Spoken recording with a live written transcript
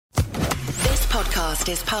podcast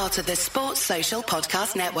is part of the Sports Social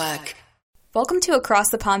Podcast Network. Welcome to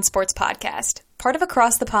Across the Pond Sports Podcast, part of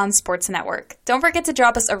Across the Pond Sports Network. Don't forget to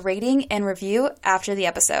drop us a rating and review after the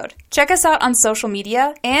episode. Check us out on social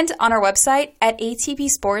media and on our website at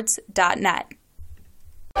atpsports.net.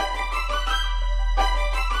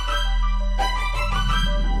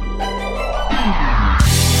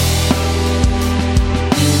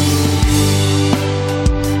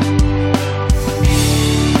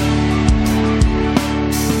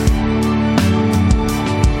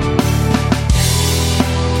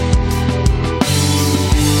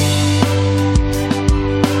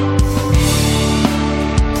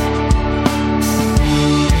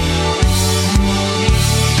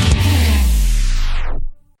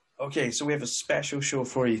 Okay, so we have a special show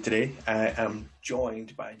for you today. I am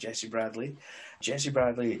joined by Jesse Bradley. Jesse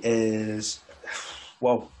Bradley is,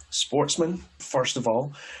 well, sportsman, first of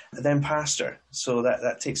all, and then pastor. So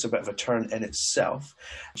that takes a bit of a turn in itself.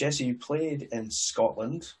 Jesse, you played in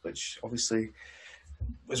Scotland, which obviously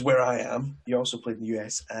is where I am. You also played in the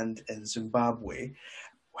US and in Zimbabwe.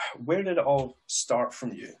 Where did it all start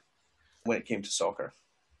from you when it came to soccer?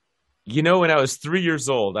 You know, when I was 3 years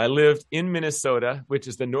old, I lived in Minnesota, which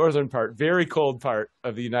is the northern part, very cold part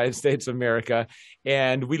of the United States of America.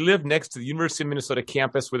 And we lived next to the University of Minnesota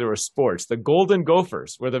campus where there were sports. The Golden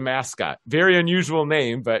Gophers were the mascot. Very unusual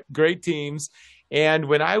name, but great teams. And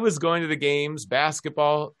when I was going to the games,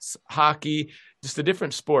 basketball, hockey, just the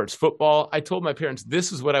different sports, football, I told my parents,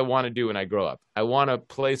 this is what I want to do when I grow up. I want to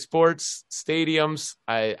play sports, stadiums.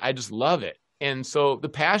 I just love it. And so the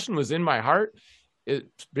passion was in my heart. It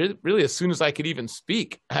really as soon as I could even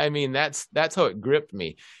speak. I mean, that's how it gripped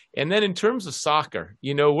me. And then in terms of soccer,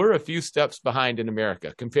 you know, we're a few steps behind in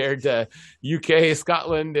America compared to UK,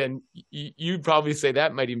 Scotland, and you'd probably say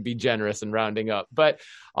that might even be generous in rounding up. But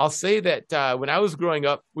I'll say that when I was growing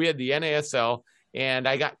up, we had the NASL, and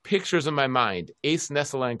I got pictures in my mind. Ace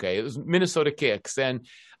Neselenke, it was Minnesota Kicks, and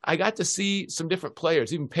I got to see some different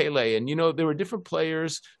players, even Pele. And, you know, there were different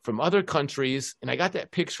players from other countries. And I got that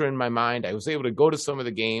picture in my mind. I was able to go to some of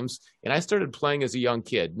the games. And I started playing as a young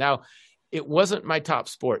kid. Now, it wasn't my top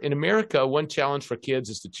sport. In America, one challenge for kids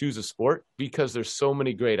is to choose a sport because there's so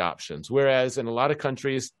many great options. Whereas in a lot of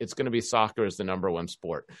countries, it's going to be soccer as the number one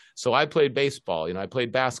sport. So I played baseball. You know, I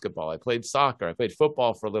played basketball. I played soccer. I played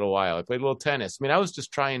football for a little while. I played a little tennis. I mean, I was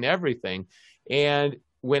just trying everything. And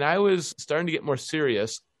when I was starting to get more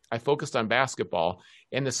serious, I focused on basketball,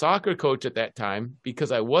 and the soccer coach at that time,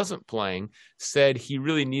 because I wasn't playing, said he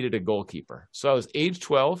really needed a goalkeeper. So I was age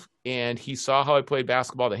 12, and he saw how I played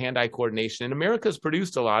basketball, the hand-eye coordination. And America's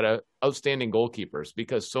produced a lot of outstanding goalkeepers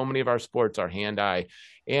because so many of our sports are hand-eye.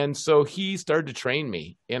 And so he started to train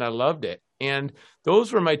me, and I loved it. And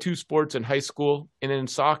those were my two sports in high school. And in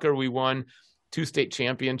soccer, we won 2 state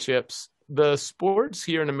championships. The sports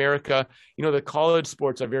here in America, you know, the college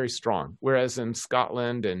sports are very strong, whereas in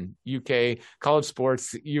Scotland and UK, college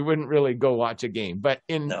sports, you wouldn't really go watch a game. But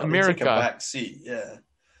in America, they take a back seat, yeah.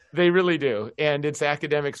 They really do. And it's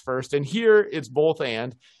academics first. And here it's both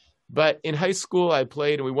and. But in high school, I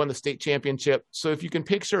played and we won the state championship. So if you can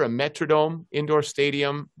picture a Metrodome indoor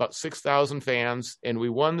stadium, about 6,000 fans, and we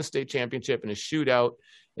won the state championship in a shootout.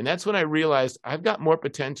 And that's when I realized I've got more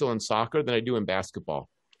potential in soccer than I do in basketball.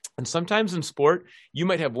 And sometimes in sport, you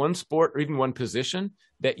might have one sport or even one position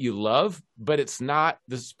that you love, but it's not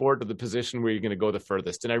the sport or the position where you're going to go the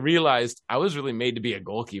furthest. And I realized I was really made to be a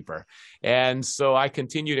goalkeeper. And so I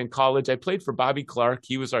continued in college. I played for Bobby Clark.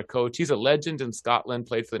 He was our coach. He's a legend in Scotland,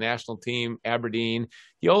 played for the national team, Aberdeen.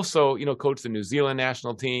 He also, you know, coached the New Zealand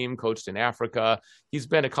national team, coached in Africa. He's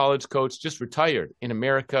been a college coach, just retired in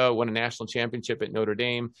America, won a national championship at Notre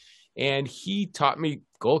Dame. And he taught me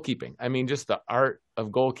goalkeeping. I mean, just the art of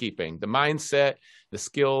goalkeeping, the mindset, the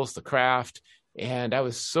skills, the craft. And I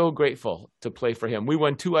was so grateful to play for him. We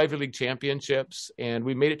won 2 Ivy League championships, and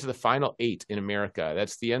we made it to the final 8 in America.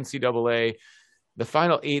 That's the NCAA, the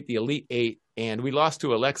final 8, the Elite 8. And we lost to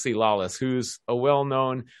Alexi Lawless, who's a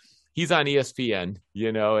well-known, he's on ESPN,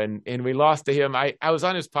 you know, and we lost to him. I was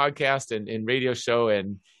on his podcast and radio show,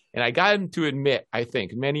 and I got him to admit, I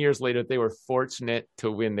think, many years later, they were fortunate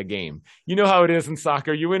to win the game. You know how it is in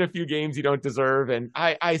soccer. You win a few games you don't deserve. And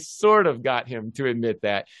I sort of got him to admit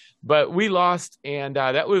that. But we lost, and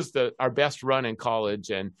that was our best run in college.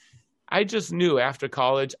 And I just knew after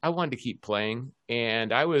college, I wanted to keep playing.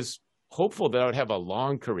 And I was hopeful that I would have a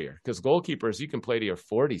long career because goalkeepers, you can play to your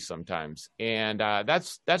 40s sometimes. And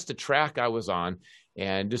that's the track I was on,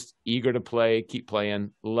 and just eager to play, keep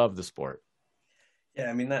playing, love the sport. Yeah,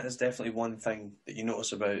 I mean, that is definitely one thing that you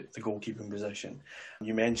notice about the goalkeeping position.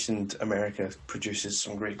 You mentioned America produces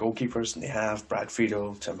some great goalkeepers, and they have Brad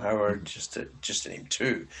Friedel, Tim Howard, just to name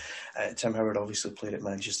two. Tim Howard obviously played at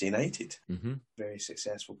Manchester United. Mm-hmm. Very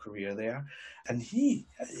successful career there. And he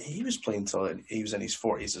was playing till he was in his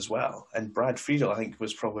 40s as well. And Brad Friedel, I think,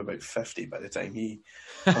 was probably about 50 by the time he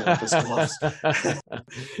hung up his gloves.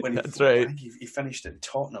 That's right. I think he finished at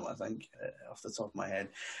Tottenham, I think, off the top of my head.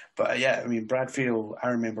 But yeah, I mean, Brad Friedel, I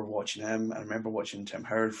remember watching him. I remember watching Tim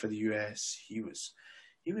Howard for the US. He was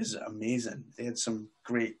amazing. They had some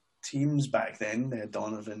great teams back then. They had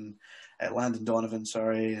Landon Donovan,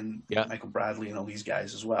 and Michael Bradley and all these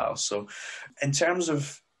guys as well. So in terms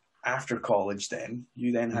of after college, then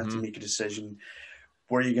you then had to make a decision.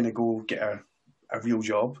 Were you going to go get a real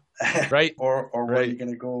job? Right. or were you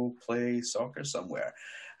going to go play soccer somewhere?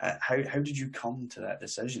 How did you come to that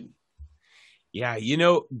decision? Yeah,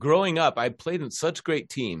 growing up, I played in such great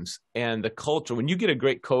teams, and the culture, when you get a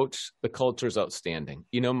great coach, the culture is outstanding.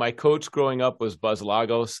 My coach growing up was Buzz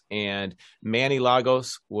Lagos, and Manny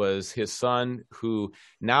Lagos was his son, who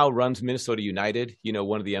now runs Minnesota United,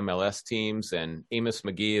 one of the MLS teams, and Amos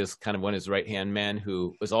McGee is kind of one of his right-hand men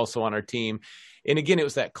who was also on our team. And again, it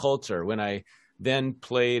was that culture. When I then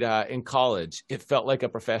played in college, it felt like a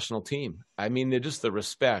professional team. I mean, just the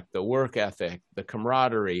respect, the work ethic, the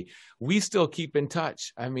camaraderie. We still keep in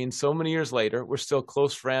touch. I mean, so many years later, we're still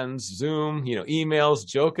close friends, Zoom, emails,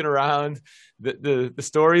 joking around. The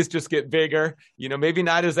stories just get bigger, maybe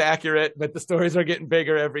not as accurate, but the stories are getting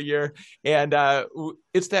bigger every year. And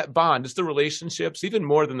it's that bond, it's the relationships, even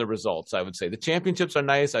more than the results, I would say. The championships are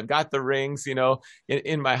nice. I've got the rings,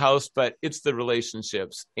 in my house, but it's the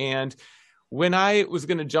relationships. And when I was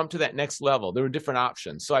going to jump to that next level, there were different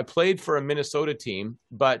options. So I played for a Minnesota team,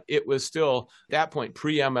 but it was still at that point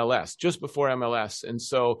pre-MLS, just before MLS. And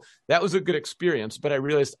so that was a good experience, but I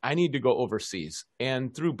realized I need to go overseas.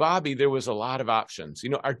 And through Bobby, there was a lot of options.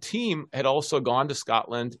 Our team had also gone to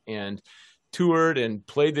Scotland and toured and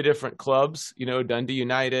played the different clubs, Dundee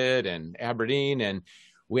United and Aberdeen, and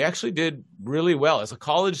we actually did really well. As a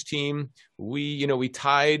college team, we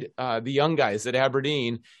tied the young guys at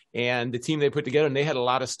Aberdeen and the team they put together, and they had a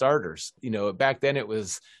lot of starters. Back then it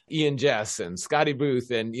was Ian Jess and Scotty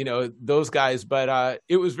Booth and, those guys, but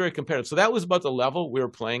it was very competitive. So that was about the level we were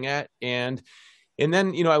playing at. And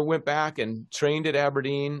then, I went back and trained at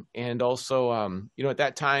Aberdeen. And also, at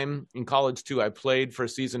that time in college too, I played for a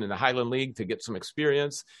season in the Highland League to get some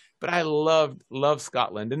experience, but I loved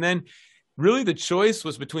Scotland. And then really the choice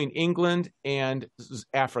was between England and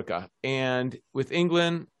Africa. And with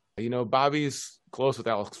England, Bobby's close with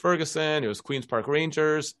Alex Ferguson. It was Queen's Park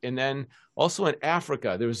Rangers. And then also in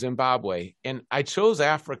Africa, there was Zimbabwe. And I chose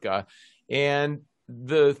Africa. And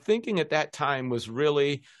the thinking at that time was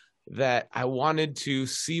really that I wanted to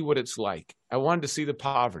see what it's like. I wanted to see the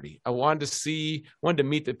poverty. I wanted to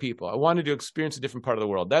meet the people. I wanted to experience a different part of the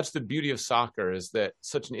world. That's the beauty of soccer, is that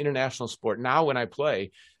such an international sport. Now when I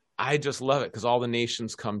play, I just love it because all the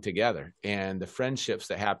nations come together and the friendships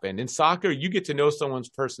that happen. In soccer, you get to know someone's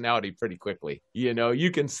personality pretty quickly.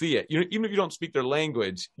 You can see it. Even if you don't speak their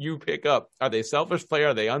language, you pick up, are they a selfish player?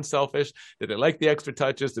 Are they unselfish? Do they like the extra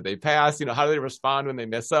touches? Do they pass? How do they respond when they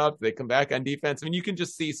mess up? Do they come back on defense? I mean, you can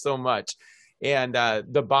just see so much. And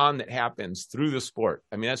the bond that happens through the sport.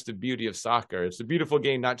 I mean, that's the beauty of soccer. It's a beautiful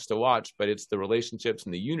game, not just to watch, but it's the relationships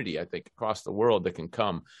and the unity, I think, across the world that can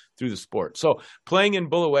come through the sport. So playing in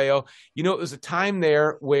Bulawayo, it was a time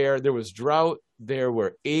there where there was drought, there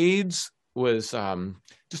were AIDS, was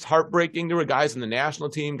just heartbreaking. There were guys in the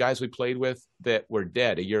national team, guys we played with, that were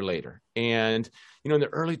dead a year later. And, in their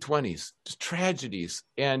early 20s, just tragedies.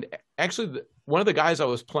 And actually, one of the guys I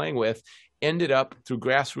was playing with ended up through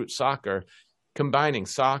grassroots soccer combining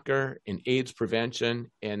soccer and AIDS prevention,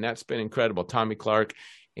 and that's been incredible. Tommy Clark,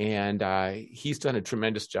 and he's done a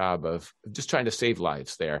tremendous job of just trying to save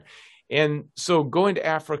lives there. And so going to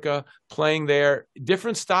Africa, playing there,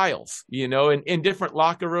 different styles, in different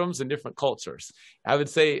locker rooms and different cultures. I would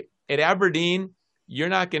say at Aberdeen, you're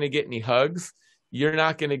not going to get any hugs. You're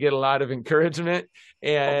not going to get a lot of encouragement.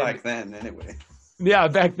 And back then, anyway. Yeah,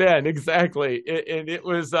 back then, exactly. And it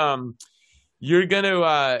was, you're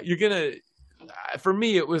gonna. For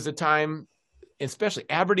me, it was a time, especially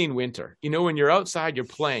Aberdeen winter. When you're outside, you're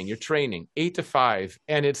playing, you're training 8 to 5,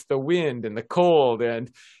 and it's the wind and the cold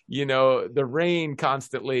and, the rain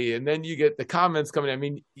constantly. And then you get the comments coming. I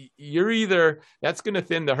mean, that's going to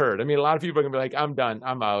thin the herd. I mean, a lot of people are going to be like, I'm done,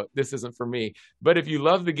 I'm out, this isn't for me. But if you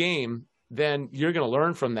love the game, then you're going to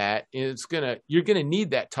learn from that. And you're going to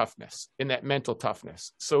need that toughness and that mental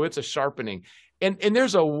toughness. So it's a sharpening. And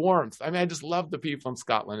there's a warmth. I mean, I just love the people in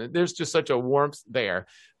Scotland. There's just such a warmth there,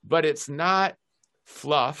 but it's not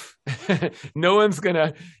fluff. No one's going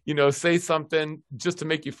to, say something just to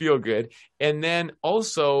make you feel good. And then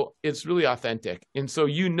also it's really authentic. And so,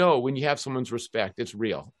 when you have someone's respect, it's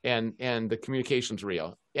real and the communication's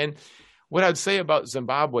real. And what I'd say about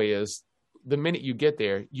Zimbabwe is the minute you get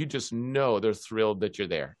there, you just know they're thrilled that you're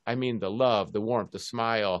there. I mean, the love, the warmth, the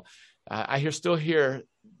smile. I still hear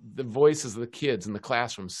the voices of the kids in the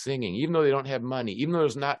classroom singing, even though they don't have money, even though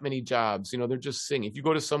there's not many jobs, they're just singing. If you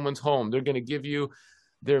go to someone's home, they're going to give you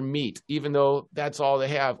their meat, even though that's all they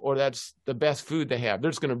have, or that's the best food they have.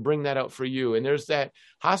 They're just going to bring that out for you. And there's that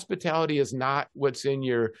hospitality is not what's in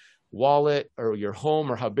your wallet or your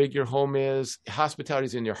home or how big your home is. Hospitality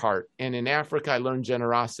is in your heart. And in Africa, I learned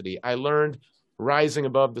generosity. I learned rising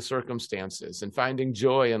above the circumstances and finding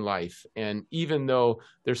joy in life. And even though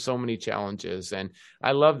there's so many challenges, and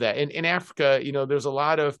I love that. And in Africa, there's a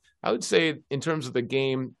lot of, I would say in terms of the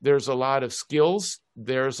game, there's a lot of skills.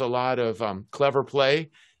 There's a lot of clever play.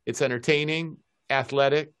 It's entertaining,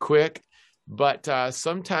 athletic, quick. But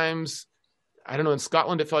sometimes, I don't know, in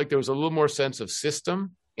Scotland, it felt like there was a little more sense of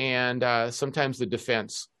system. And sometimes the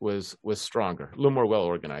defense was stronger, a little more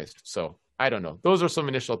well-organized. So I don't know. Those are some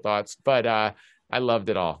initial thoughts, but I loved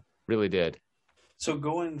it all. Really did. So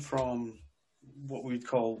going from what we'd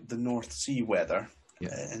call the North Sea weather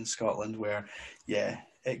in Scotland, where,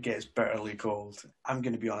 it gets bitterly cold. I'm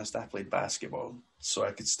going to be honest, I played basketball so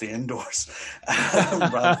I could stay indoors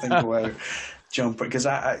rather than go out jumping. Because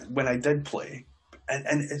when I did play,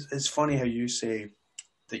 and it's funny how you say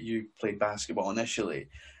that you played basketball initially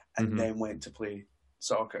and then went to play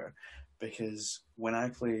soccer, because when I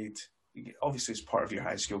played, obviously as part of your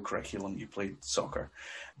high school curriculum, you played soccer,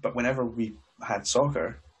 but whenever we had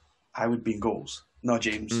soccer, I would be in goals. No,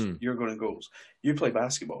 James, you're going in goals. You play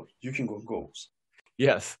basketball, you can go in goals.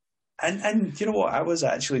 Yes. And you know what? I was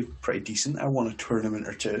actually pretty decent. I won a tournament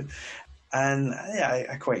or two, and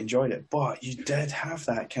I quite enjoyed it. But you did have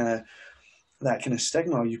that kind of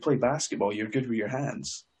stigma. You play basketball, you're good with your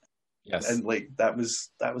hands. Yes. And that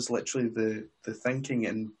was literally the thinking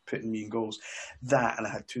and putting me in goals. That, and I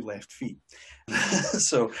had 2 left feet.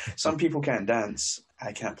 So some people can't dance.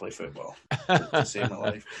 I can't play football to save my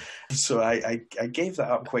life. So I gave that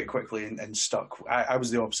up quite quickly and stuck. I was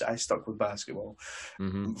the opposite. I stuck with basketball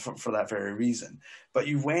for that very reason. But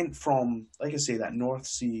you went from, like I say, that North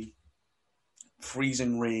Sea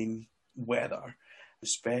freezing rain weather,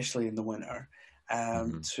 especially in the winter,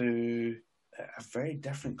 to a very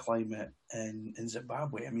different climate in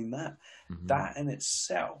Zimbabwe. I mean, that in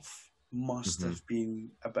itself must have been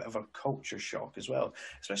a bit of a culture shock as well,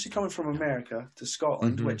 especially coming from America to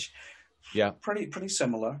Scotland, which pretty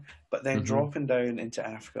similar, but then dropping down into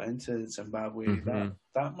Africa, into Zimbabwe,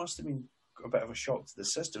 that must have been a bit of a shock to the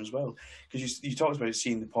system as well, because you talked about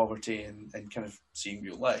seeing the poverty and kind of seeing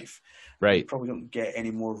real life. Right. You probably don't get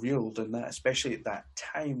any more real than that, especially at that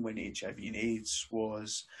time when HIV and AIDS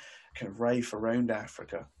was kind of rife around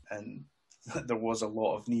Africa, and there was a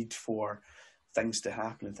lot of need for things to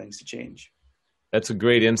happen and things to change. That's a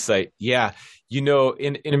great insight. Yeah.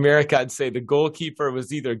 In America, I'd say the goalkeeper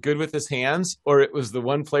was either good with his hands, or it was the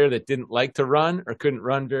one player that didn't like to run or couldn't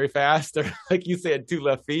run very fast, or like you said, 2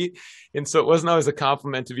 left feet. And so it wasn't always a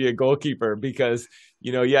compliment to be a goalkeeper, because,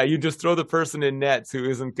 you just throw the person in nets who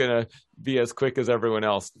isn't going to be as quick as everyone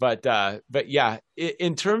else. But yeah,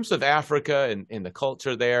 in terms of Africa and the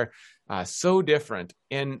culture there, so different.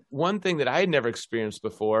 And one thing that I had never experienced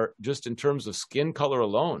before, just in terms of skin color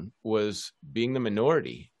alone, was being the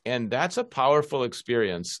minority. And that's a powerful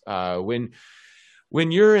experience. When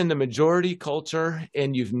you're in the majority culture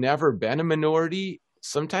and you've never been a minority,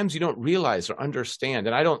 sometimes you don't realize or understand.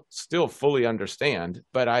 And I don't still fully understand,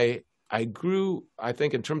 but I grew, I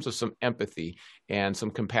think, in terms of some empathy and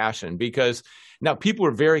some compassion, because now people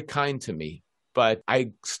were very kind to me, but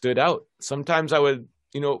I stood out. Sometimes I would,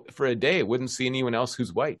 for a day, wouldn't see anyone else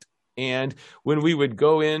who's white. And when we would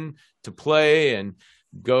go in to play and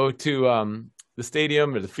go to the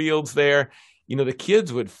stadium or the fields there, the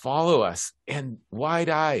kids would follow us and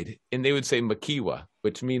wide-eyed, and they would say Makiwa,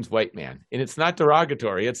 which means white man. And it's not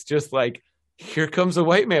derogatory. It's just like, here comes a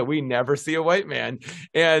white man. We never see a white man.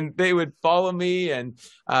 And they would follow me and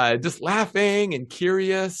just laughing and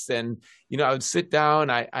curious. And, I would sit down.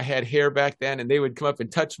 I had hair back then, and they would come up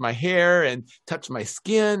and touch my hair and touch my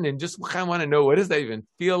skin and just kind of want to know, what does that even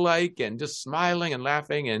feel like? And just smiling and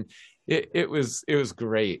laughing. And it was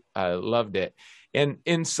great. I loved it.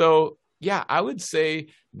 And so, yeah, I would say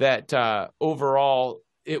that overall,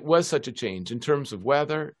 it was such a change in terms of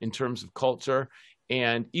weather, in terms of culture,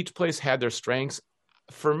 and each place had their strengths.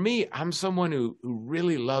 For me, I'm someone who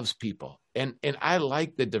really loves people, and I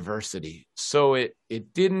like the diversity. So it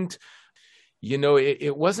didn't,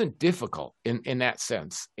 it wasn't difficult in that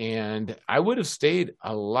sense. And I would have stayed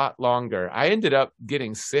a lot longer. I ended up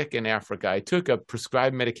getting sick in Africa. I took a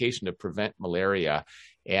prescribed medication to prevent malaria.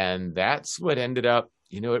 And that's what ended up,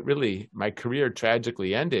 my career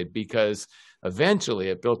tragically ended because eventually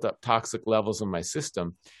it built up toxic levels in my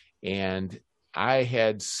system. And I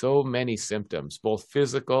had so many symptoms, both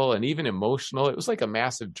physical and even emotional. It was like a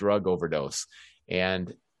massive drug overdose.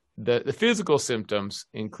 And the physical symptoms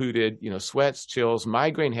included, sweats, chills,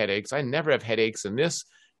 migraine headaches. I never have headaches. And this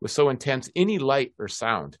was so intense. Any light or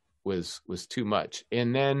sound was too much.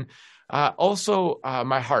 And then also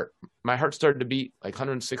my heart started to beat like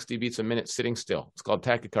 160 beats a minute sitting still. It's called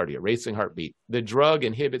tachycardia, racing heartbeat. The drug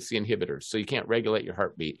inhibits the inhibitors, so you can't regulate your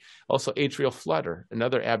heartbeat. Also atrial flutter,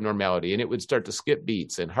 another abnormality, and it would start to skip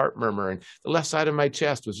beats and heart murmur. And the left side of my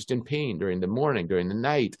chest was just in pain during the morning, during the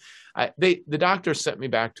night. The doctor sent me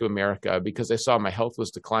back to America because they saw my health was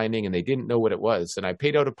declining and they didn't know what it was. And I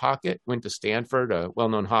paid out of pocket, went to Stanford, a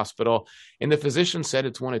well-known hospital, and the physician said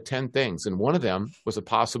it's one of 10 things. And one of them was a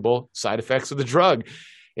possible side effects of the drug.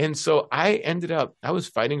 And so I was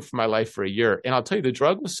fighting for my life for a year. And I'll tell you, the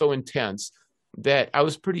drug was so intense that I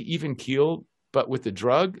was pretty even keeled. But with the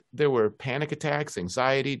drug, there were panic attacks,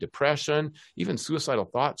 anxiety, depression, even suicidal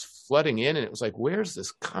thoughts flooding in. And it was like, where's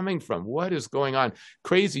this coming from? What is going on?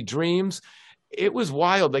 Crazy dreams. It was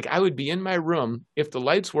wild. Like I would be in my room. If the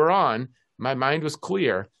lights were on, my mind was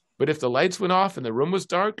clear. But if the lights went off and the room was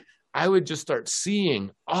dark, I would just start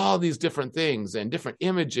seeing all these different things and different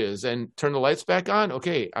images and turn the lights back on.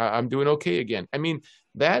 Okay, I'm doing okay again. I mean,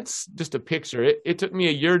 that's just a picture. It took me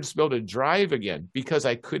a year to be able to drive again because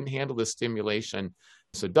I couldn't handle the stimulation.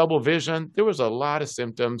 So double vision, there was a lot of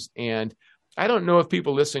symptoms. And I don't know if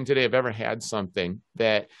people listening today have ever had something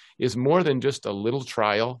that is more than just a little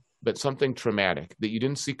trial, but something traumatic that you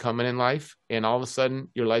didn't see coming in life. And all of a sudden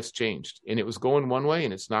your life's changed and it was going one way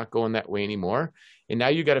and it's not going that way anymore. And now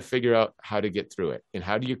you got to figure out how to get through it and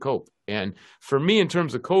how do you cope? And for me, in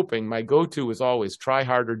terms of coping, my go-to was always try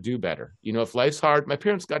harder, do better. If life's hard, my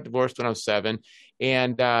parents got divorced when I was 7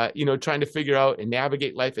 and, trying to figure out and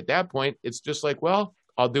navigate life at that point, it's just like, well,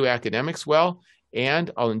 I'll do academics well, and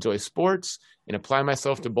I'll enjoy sports and apply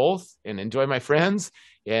myself to both and enjoy my friends.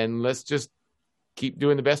 And let's just keep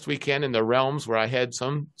doing the best we can in the realms where I had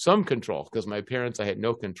some control, because my parents, I had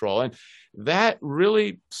no control. And that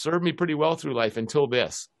really served me pretty well through life until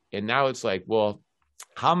this. And now it's like, well,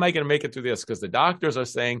 how am I going to make it through this? Because the doctors are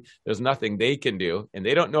saying there's nothing they can do and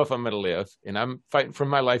they don't know if I'm going to live. And I'm fighting for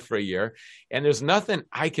my life for a year. And there's nothing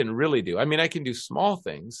I can really do. I mean, I can do small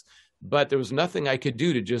things, but there was nothing I could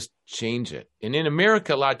do to just change it. And in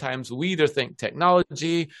America, a lot of times we either think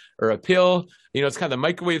technology or a pill, it's kind of the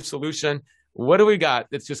microwave solution. What do we got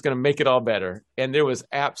that's just going to make it all better? And there was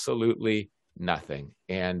nothing.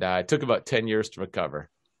 And it took about 10 years to recover.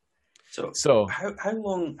 So how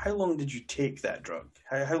long did you take that drug?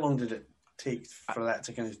 How long did it take for that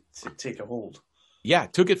to kind of take a hold? Yeah,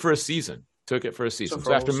 took it for a season. So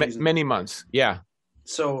after many months. Yeah.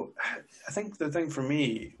 So I think the thing for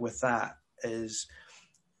me with that is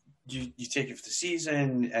you take it for the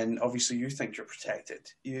season, and obviously you think you're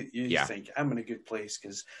protected. You think, I'm in a good place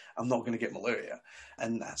because I'm not going to get malaria.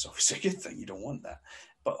 And that's obviously a good thing. You don't want that.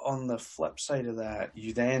 But on the flip side of that,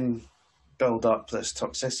 you then build up this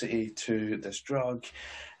toxicity to this drug.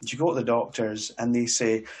 And you go to the doctors and they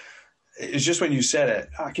say, it's just when you said it,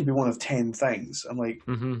 that could be one of 10 things. I'm like,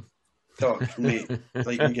 Doc, mate,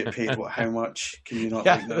 like you get paid what? How much? Can you not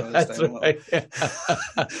narrow this down a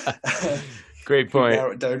little? Great point.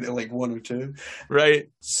 Narrow it down to like 1 or 2. Right.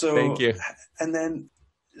 So thank you. And then,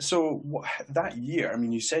 that year, I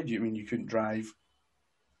mean, you said you couldn't drive,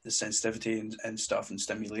 the sensitivity and stuff and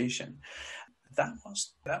stimulation. That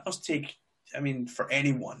must take. I mean, for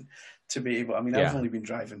anyone to be able. I mean, I've only been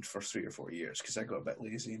driving for 3 or 4 years because I got a bit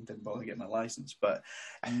lazy and didn't bother getting my license. But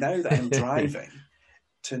now that I'm driving,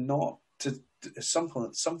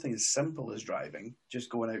 something as simple as driving, just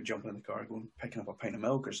going out, jumping in the car, going picking up a pint of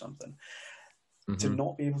milk or something, to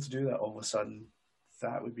not be able to do that all of a sudden,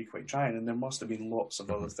 that would be quite trying. And there must have been lots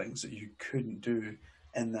of other things that you couldn't do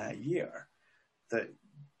in that year that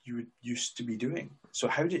you would used to be doing. So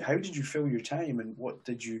how did you fill your time, and what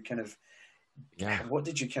did you kind of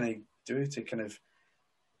do to kind of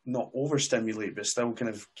not overstimulate but still kind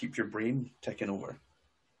of keep your brain ticking over?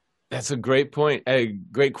 That's a great point. A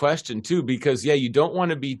great question too, because you don't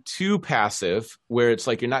want to be too passive where it's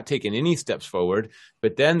like you're not taking any steps forward,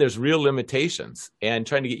 but then there's real limitations and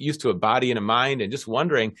trying to get used to a body and a mind and just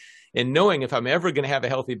wondering and knowing if I'm ever going to have a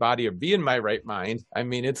healthy body or be in my right mind. I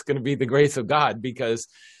mean, it's going to be the grace of God, because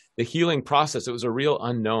the healing process, it was a real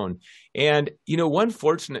unknown. And, one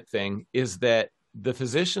fortunate thing is that the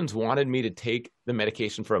physicians wanted me to take the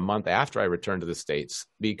medication for a month after I returned to the States,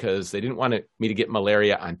 because they didn't want me to get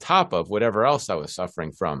malaria on top of whatever else I was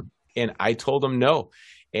suffering from. And I told them no.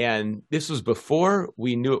 And this was before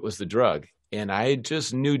we knew it was the drug. And I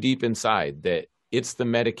just knew deep inside that it's the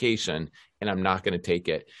medication and I'm not going to take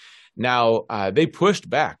it. Now, they pushed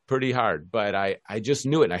back pretty hard, but I just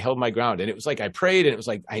knew it and I held my ground. And it was like I prayed and it was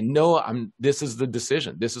like, I know this is the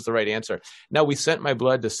decision. This is the right answer. Now, we sent my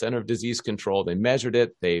blood to Center of Disease Control. They measured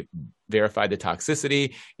it. They verified the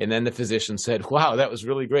toxicity. And then the physician said, wow, that was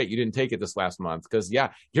really great. You didn't take it this last month, because,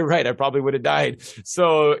 you're right. I probably would have died.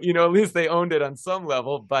 So, at least they owned it on some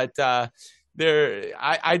level. But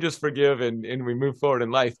I just forgive and we move forward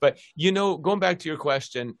in life. But, going back to your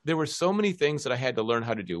question, there were so many things that I had to learn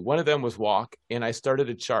how to do. One of them was walk, and I started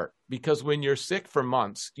a chart, because when you're sick for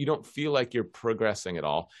months, you don't feel like you're progressing at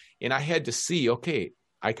all. And I had to see, okay,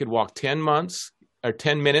 I could walk 10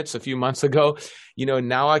 minutes a few months ago.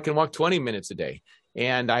 Now I can walk 20 minutes a day.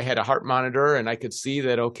 And I had a heart monitor and I could see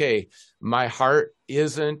that, okay, my heart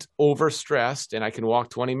isn't overstressed and I can walk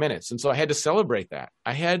 20 minutes. And so I had to celebrate that.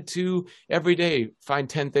 I had to every day find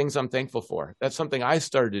 10 things I'm thankful for. That's something I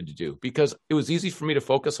started to do, because it was easy for me to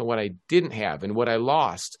focus on what I didn't have and what I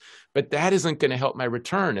lost. But that isn't going to help my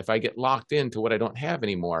return if I get locked into what I don't have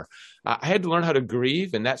anymore. I had to learn how to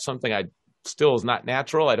grieve. And that's something I still is not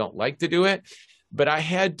natural. I don't like to do it, but I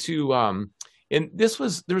had to, and there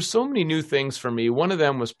were so many new things for me. One of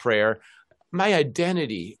them was prayer. My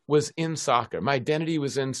identity was in soccer. My identity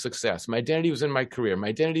was in success. My identity was in my career. My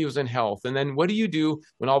identity was in health. And then what do you do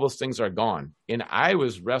when all those things are gone? And I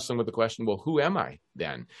was wrestling with the question, well, who am I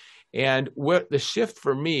then? And what the shift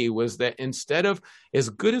for me was that instead of, as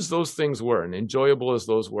good as those things were and enjoyable as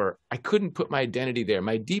those were, I couldn't put my identity there.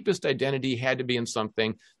 My deepest identity had to be in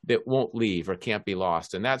something that won't leave or can't be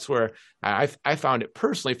lost. And that's where I found it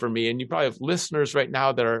personally for me. And you probably have listeners right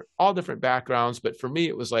now that are all different backgrounds, but for me,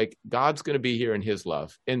 it was like, God's going to be here in his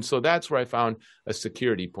love. And so that's where I found a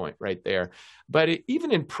security point right there. But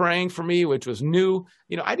even in praying for me, which was new,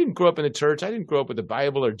 I didn't grow up in the church. I didn't grow up with the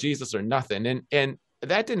Bible or Jesus or nothing. And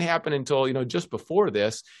that didn't happen until, just before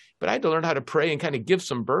this, but I had to learn how to pray and kind of give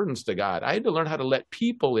some burdens to God. I had to learn how to let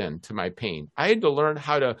people into my pain. I had to learn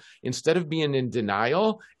how to, instead of being in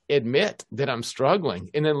denial, admit that I'm struggling,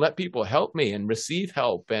 and then let people help me and receive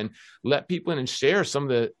help, and let people in and share some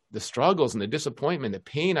of the struggles and the disappointment, the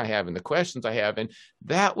pain I have and the questions I have. And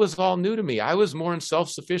that was all new to me. I was more in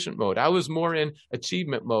self-sufficient mode. I was more in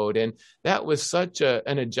achievement mode. And that was such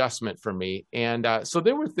an adjustment for me. And so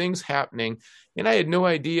there were things happening, and I had no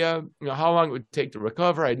idea how long it would take to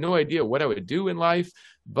recover. I had no idea what I would do in life,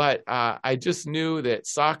 but I just knew that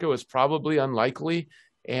soccer was probably unlikely.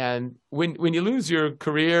 And when you lose your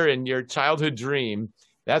career and your childhood dream,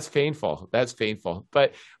 that's painful. That's painful.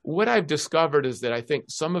 But what I've discovered is that I think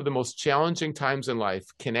some of the most challenging times in life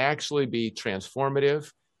can actually be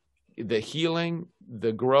transformative, the healing,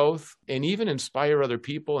 the growth, and even inspire other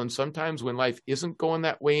people. And sometimes when life isn't going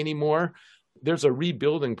that way anymore, there's a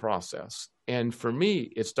rebuilding process. And for me,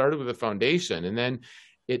 it started with a foundation, and then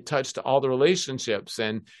it touched all the relationships.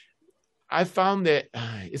 And I found that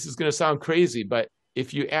this is going to sound crazy, but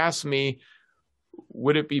if you ask me,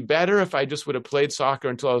 would it be better if I just would have played soccer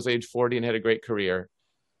until I was age 40 and had a great career?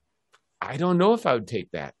 I don't know if I would take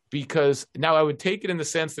that, because now I would take it in the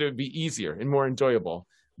sense that it would be easier and more enjoyable.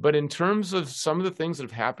 But in terms of some of the things that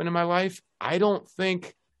have happened in my life, I don't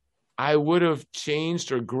think I would have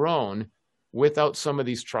changed or grown without some of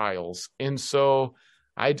these trials. And so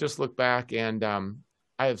I just look back, and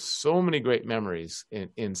I have so many great memories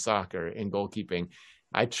in soccer and goalkeeping.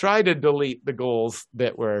 I try to delete the goals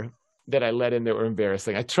that I let in that were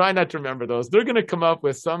embarrassing. I try not to remember those. They're going to come up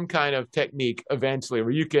with some kind of technique eventually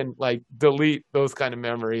where you can delete those kind of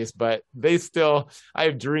memories, but I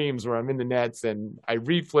have dreams where I'm in the nets and I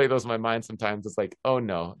replay those in my mind sometimes. It's like, oh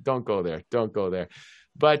no, don't go there. Don't go there.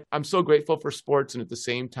 But I'm so grateful for sports. And at the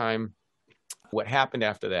same time, what happened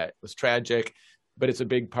after that was tragic, but it's a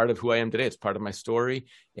big part of who I am today. It's part of my story.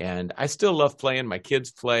 And I still love playing. My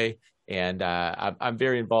kids play. And I'm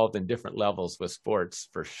very involved in different levels with sports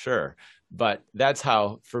for sure. But that's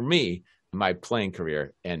how, for me, my playing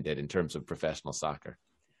career ended in terms of professional soccer.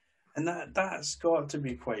 And that's got to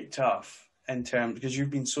be quite tough in terms, because you've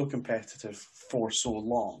been so competitive for so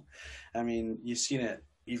long. I mean, you've seen it,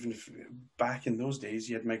 even if back in those days,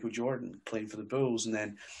 you had Michael Jordan playing for the Bulls, and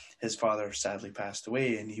then his father sadly passed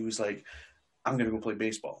away, and he was like, I'm going to go play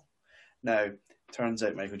baseball. Now, turns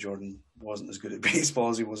out Michael Jordan wasn't as good at baseball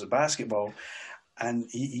as he was at basketball, and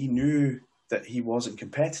he knew that he wasn't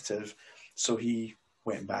competitive, so he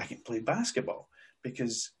went back and played basketball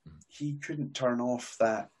because he couldn't turn off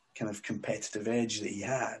that kind of competitive edge that he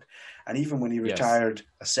had. And even when he retired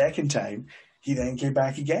a second time, he then came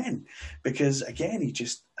back again because, again, he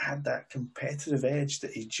just had that competitive edge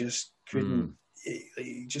that he just couldn't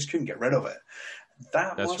he just couldn't get rid of it.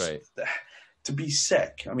 That's right. To be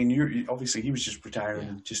sick, I mean, you obviously he was just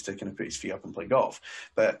retiring just to kind of put his feet up and play golf.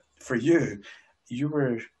 But for you, you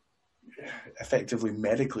were effectively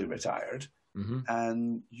medically retired,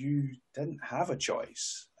 and you didn't have a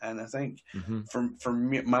choice. And I think from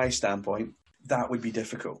my standpoint, that would be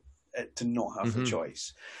difficult to not have the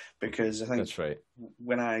choice, because I think that's right.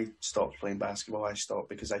 When I stopped playing basketball, I stopped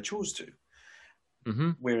because I chose to.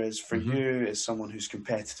 Whereas for you, as someone who's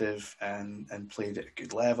competitive and played at a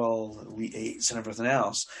good level, Elite Eights and everything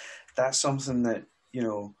else, that's something that, you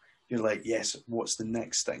know, you're like, yes, what's the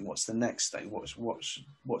next thing? What's the next thing?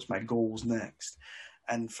 What's my goals next?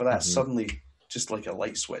 And for that, suddenly, just like a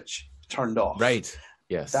light switch, turned off. Right.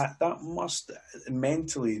 Yes. That must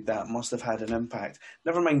mentally have had an impact.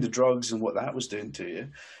 Never mind the drugs and what that was doing to you,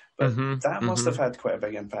 but that must have had quite a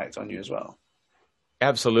big impact on you as well.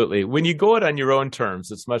 Absolutely. When you go out on your own terms,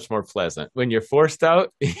 it's much more pleasant. When you're forced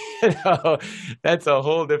out, that's a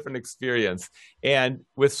whole different experience. And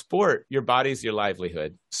with sport, your body's your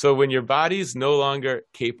livelihood. So when your body's no longer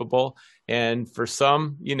capable, and for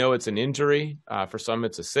some, it's an injury, for some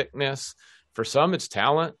it's a sickness, for some it's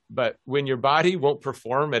talent, but when your body won't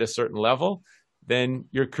perform at a certain level, then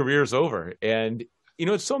your career's over. And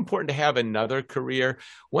it's so important to have another career.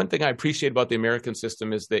 One thing I appreciate about the American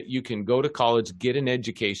system is that you can go to college, get an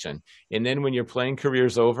education, and then when your playing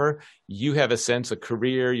career's over, you have a sense of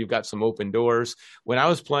career. You've got some open doors. When I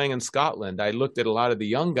was playing in Scotland, I looked at a lot of the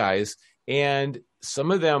young guys, and some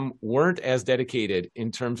of them weren't as dedicated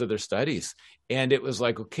in terms of their studies. And it was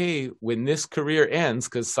like, okay, when this career ends,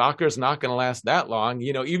 because soccer is not going to last that long,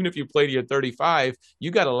 even if you play to your 35, you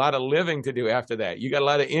got a lot of living to do after that. You got a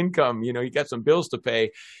lot of income, you got some bills to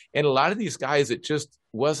pay. And a lot of these guys, it just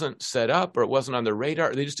wasn't set up, or it wasn't on the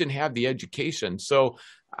radar. They just didn't have the education. So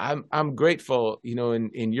I'm grateful,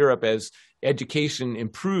 in Europe, as education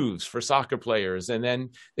improves for soccer players, and then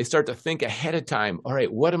they start to think ahead of time. All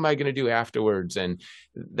right, what am I going to do afterwards? And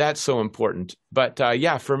that's so important. But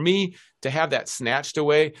for me to have that snatched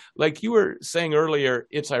away, like you were saying earlier,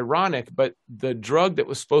 it's ironic, but the drug that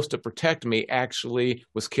was supposed to protect me actually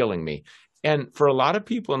was killing me. And for a lot of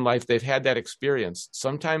people in life, they've had that experience.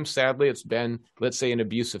 Sometimes, sadly, it's been, let's say, an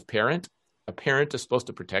abusive parent. A parent is supposed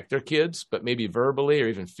to protect their kids, but maybe verbally or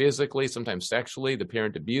even physically, sometimes sexually, the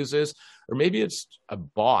parent abuses. Or maybe it's a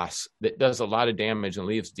boss that does a lot of damage and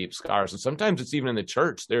leaves deep scars. And sometimes it's even in the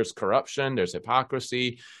church. There's corruption, there's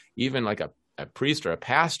hypocrisy, even like a priest or a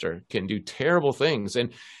pastor can do terrible things.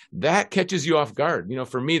 And that catches you off guard.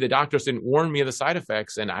 For me, the doctors didn't warn me of the side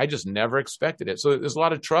effects, and I just never expected it. So there's a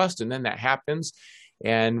lot of trust, and then that happens.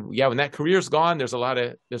 And when that career's gone, there's a lot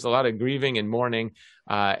of grieving and mourning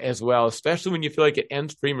as well, especially when you feel like it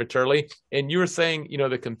ends prematurely. And you were saying,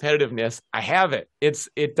 the competitiveness, I have it.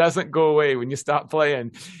 It doesn't go away when you stop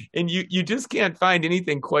playing, and you just can't find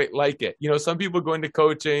anything quite like it. Some people go into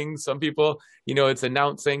coaching, some people, it's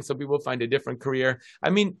announcing, some people find a different career. I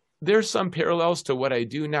mean, there's some parallels to what I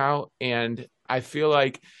do now, and I feel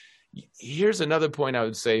like here's another point I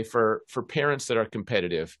would say for parents that are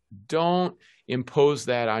competitive. Don't impose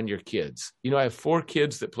that on your kids. I have 4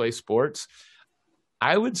 kids that play sports.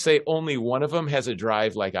 I would say only one of them has a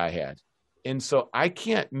drive like I had. And so I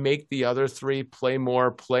can't make the other 3 play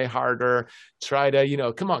more, play harder, try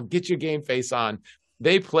to, come on, get your game face on.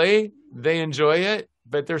 They play, they enjoy it,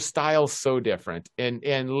 but their style's so different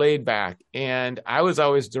and laid back. And I was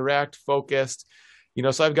always direct, focused,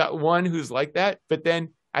 so I've got one who's like that, but then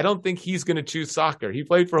I don't think he's going to choose soccer. He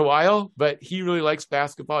played for a while, but he really likes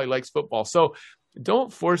basketball. He likes football. So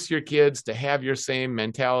don't force your kids to have your same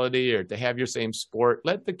mentality or to have your same sport.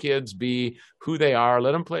 Let the kids be who they are.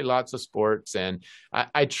 Let them play lots of sports. And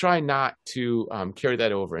I try not to carry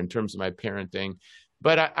that over in terms of my parenting.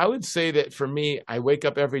 But I would say that for me, I wake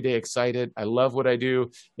up every day excited. I love what I do.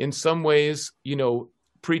 In some ways,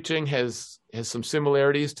 preaching has some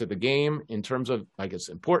similarities to the game in terms of, like, it's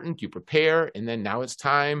important, you prepare, and then now it's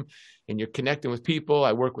time, and you're connecting with people.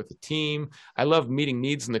 I work with a team. I love meeting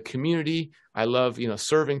needs in the community. I love,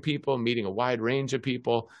 serving people, meeting a wide range of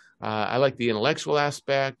people. I like the intellectual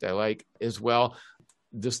aspect. I like as well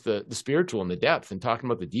just the spiritual and the depth, and talking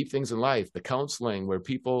about the deep things in life, the counseling where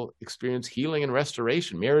people experience healing and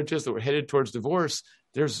restoration, marriages that were headed towards divorce,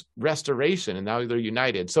 there's restoration, and now they're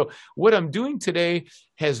united. So what I'm doing today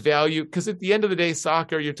has value, because at the end of the day,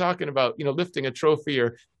 soccer, you're talking about, lifting a trophy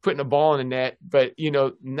or putting a ball in a net. But,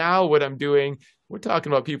 now what I'm doing, we're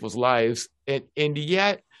talking about people's lives. And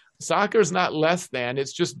yet soccer is not less than,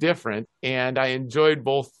 it's just different. And I enjoyed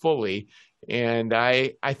both fully. And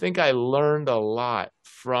I think I learned a lot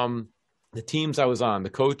from the teams I was on, the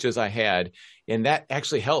coaches I had, and that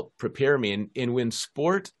actually helped prepare me. And when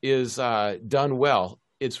sport is done well,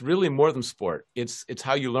 it's really more than sport. It's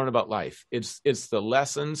how you learn about life. It's the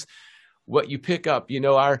lessons, what you pick up.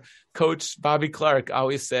 Our coach, Bobby Clark,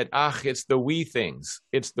 always said, it's the wee things.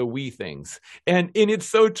 It's the wee things. And it's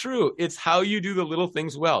so true. It's how you do the little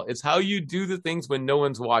things well. It's how you do the things when no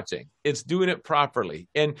one's watching. It's doing it properly.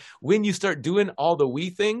 And when you start doing all the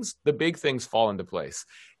wee things, the big things fall into place.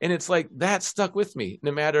 And it's like, that stuck with me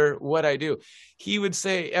no matter what I do. He would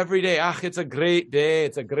say every day, it's a great day.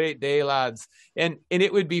 It's a great day, lads. And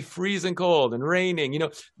it would be freezing cold and raining,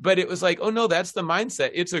 but it was like, oh no, that's the mindset.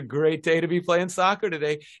 It's a great day to be playing soccer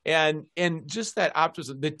today. And just that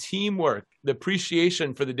optimism, the teamwork, the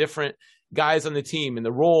appreciation for the different guys on the team and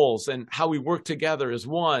the roles and how we work together as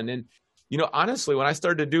one. And, honestly, when I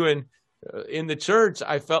started doing in the church,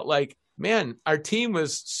 I felt like, man, our team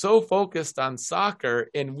was so focused on soccer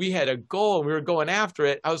and we had a goal and we were going after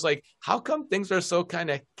it. I was like, how come things are so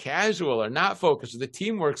kind of casual or not focused? The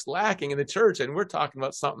teamwork's lacking in the church, and we're talking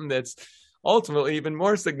about something that's ultimately even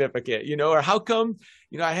more significant, or how come,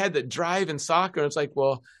 I had the drive in soccer, and it's like,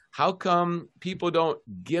 well, how come people don't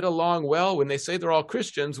get along well when they say they're all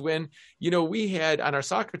Christians when, we had on our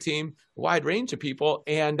soccer team a wide range of people,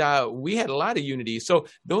 and we had a lot of unity. So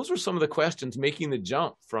those were some of the questions making the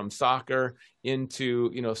jump from soccer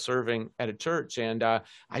into, serving at a church. And I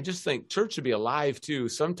just think church should be alive too.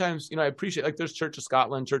 Sometimes, I appreciate, like, there's Church of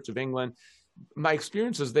Scotland, Church of England. My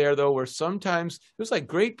experiences there, though, were sometimes it was like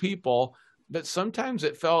great people, but sometimes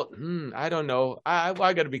it felt, I don't know. I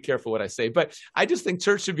got to be careful what I say, but I just think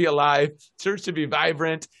church should be alive. Church should be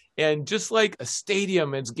vibrant. And just like a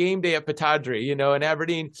stadium, it's game day at Petardry, in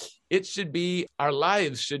Aberdeen, it should be, our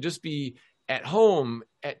lives should just be at home,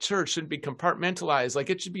 at church, shouldn't be compartmentalized. Like,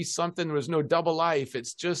 it should be something, there was no double life.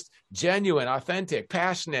 It's just genuine, authentic,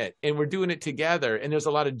 passionate, and we're doing it together. And there's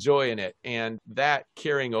a lot of joy in it. And that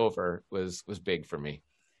carrying over was big for me.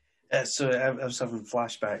 So I was having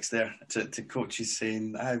flashbacks there to coaches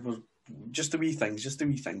saying, just the wee things.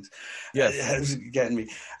 Yes. It was getting me.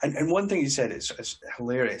 And one thing you said, it's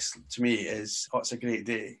hilarious to me, is, it's a great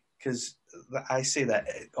day. Because I say that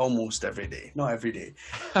almost every day. Not every day,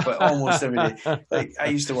 but almost every day. Like, I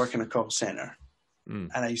used to work in a call centre. And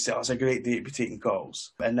I used to say, it's a great day to be taking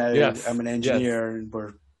calls. And now I'm an engineer and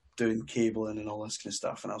we're doing cabling and all this kind of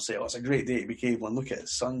stuff, and I'll say, it's a great day to be cabling, look at it, the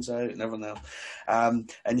sun's out and everything else. I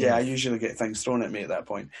usually get things thrown at me at that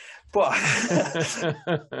point, but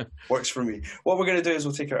works for me. What we're going to do is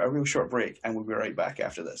we'll take a real short break, and we'll be right back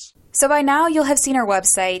after this. So by now, you'll have seen our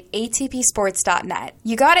website, atpsports.net.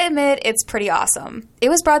 You gotta admit, it's pretty awesome. It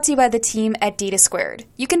was brought to you by the team at Data2.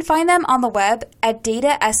 You can find them on the web at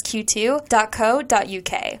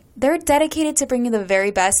atpsports.netEpisode. They're dedicated to bringing the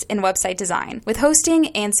very best in website design, with hosting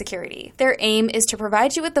and security. Their aim is to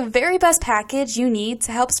provide you with the very best package you need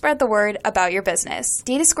to help spread the word about your business.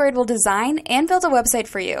 Data2 will design and build a website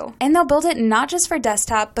for you, and they'll build it not just for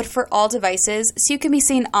desktop, but for all devices, so you can be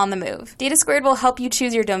seen on the move. Data2 will help you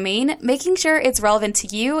choose your domain, making sure it's relevant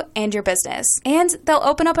to you and your business. And they'll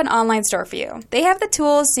open up an online store for you. They have the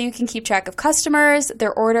tools so you can keep track of customers,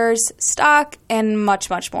 their orders, stock, and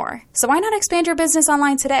much, much more. So why not expand your business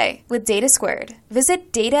online today with Data2?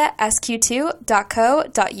 Visit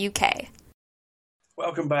datasq2.co.uk.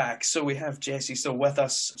 Welcome back. So we have Jesse still with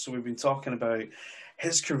us. So we've been talking about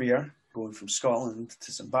his career, going from Scotland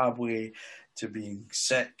to Zimbabwe to being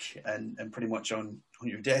sick and pretty much on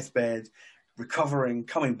your deathbed, recovering,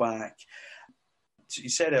 coming back. So you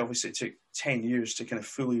said obviously it took 10 years to kind of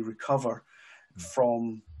fully recover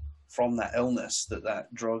from that illness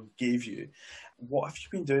that drug gave you. What have you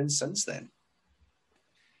been doing since then?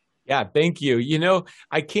 Yeah, thank you.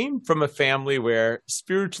 I came from a family where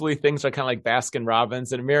spiritually things are kind of like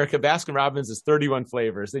Baskin-Robbins. In America, Baskin-Robbins is 31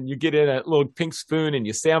 flavors, and you get in a little pink spoon and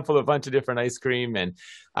you sample a bunch of different ice cream. And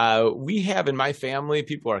we have in my family,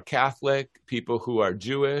 people are Catholic, people who are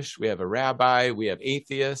Jewish. We have a rabbi, we have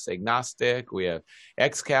atheists, agnostic, we have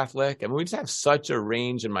ex-Catholic. I mean, we just have such a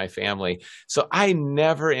range in my family. So I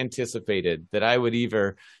never anticipated that I would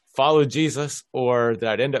either follow Jesus or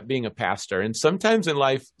that I'd end up being a pastor. And sometimes in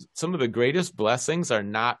life, some of the greatest blessings are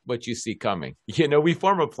not what you see coming. We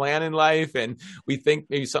form a plan in life and we think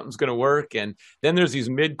maybe something's going to work. And then there's these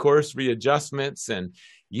mid-course readjustments. And,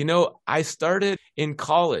 I started in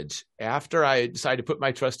college after I decided to put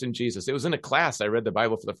my trust in Jesus. It was in a class. I read the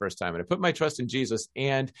Bible for the first time and I put my trust in Jesus,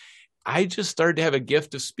 and I just started to have a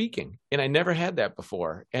gift of speaking, and I never had that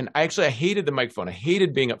before. And I hated the microphone. I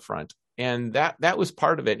hated being up front. And that was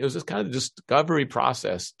part of it. It was just kind of the discovery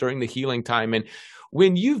process during the healing time. And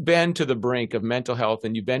when you've been to the brink of mental health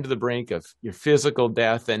and you've been to the brink of your physical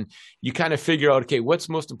death, and you kind of figure out, okay, what's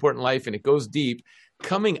most important in life? And it goes deep.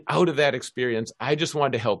 Coming out of that experience, I just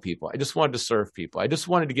wanted to help people. I just wanted to serve people. I just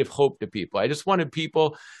wanted to give hope to people. I just wanted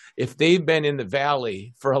people, if they've been in the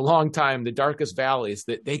valley for a long time, the darkest valleys,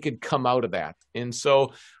 that they could come out of that. And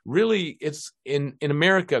so really, it's in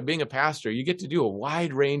America, being a pastor, you get to do a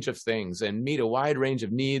wide range of things and meet a wide range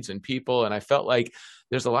of needs and people. And I felt like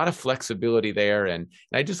there's a lot of flexibility there. And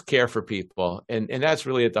I just care for people. And that's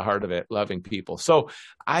really at the heart of it, loving people. So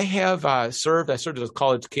I have served as a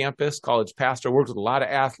college pastor, worked with a lot of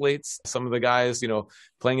athletes, some of the guys,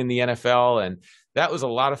 playing in the NFL. And that was a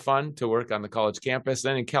lot of fun to work on the college campus.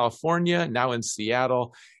 Then in California, now in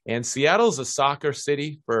Seattle. And Seattle's a soccer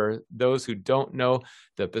city for those who don't know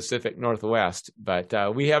the Pacific Northwest.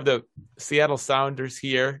 But we have the Seattle Sounders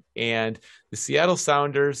here, and the Seattle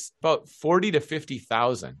Sounders, about 40 to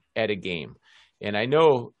 50,000 at a game. And I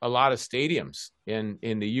know a lot of stadiums in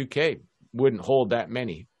the UK wouldn't hold that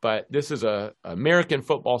many, but this is a American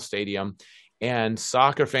football stadium, and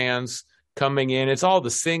soccer fans coming in. It's all the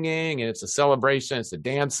singing and it's a celebration. It's the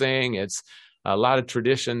dancing. It's a lot of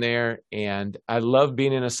tradition there. And I love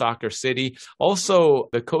being in a soccer city. Also,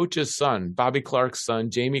 the coach's son, Bobby Clark's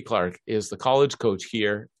son, Jamie Clark, is the college coach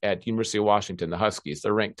here at University of Washington, the Huskies.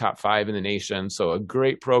 They're ranked top 5 in the nation. So a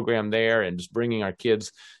great program there, and just bringing our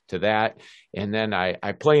kids to that. And then I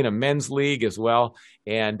play in a men's league as well.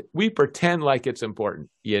 And we pretend like it's important.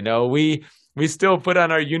 We still put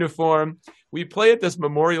on our uniform. We play at this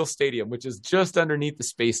Memorial Stadium, which is just underneath the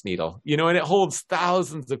Space Needle, and it holds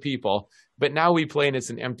thousands of people. But now we play and it's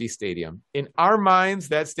an empty stadium. In our minds,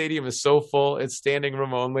 that stadium is so full, it's standing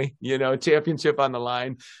room only, championship on the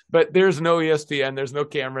line. But there's no ESPN, there's no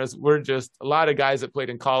cameras. We're just a lot of guys that played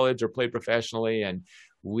in college or played professionally, and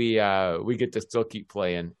we get to still keep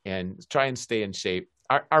playing and try and stay in shape.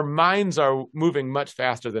 Our minds are moving much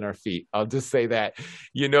faster than our feet. I'll just say that.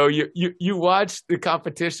 You watch the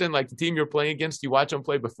competition, like the team you're playing against, you watch them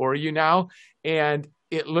play before you now, and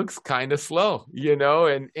it looks kind of slow,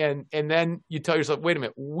 and then you tell yourself, wait a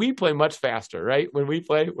minute, we play much faster, right? When we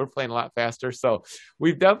play, we're playing a lot faster. So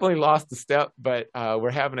we've definitely lost a step, but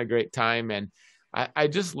we're having a great time. And I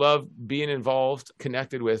just love being involved,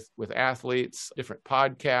 connected with athletes, different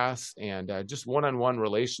podcasts, and just one-on-one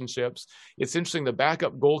relationships. It's interesting. The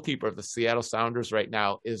backup goalkeeper of the Seattle Sounders right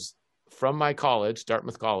now is from my college,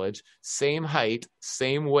 Dartmouth College, same height,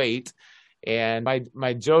 same weight. And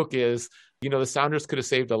my joke is, the Sounders could have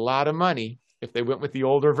saved a lot of money if they went with the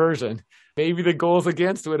older version. Maybe the goals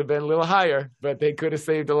against would have been a little higher, but they could have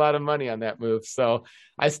saved a lot of money on that move. So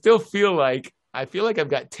I still feel like I've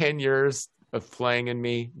got 10 years of playing in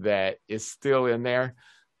me that is still in there,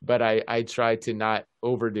 but I try to not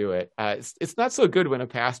overdo it. It's not so good when a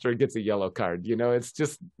pastor gets a yellow card. It's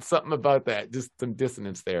just something about that, just some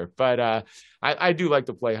dissonance there. But I do like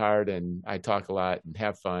to play hard, and I talk a lot and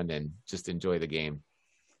have fun and just enjoy the game.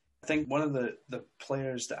 I think one of the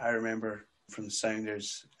players that I remember from the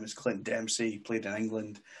Sounders was Clint Dempsey. He played in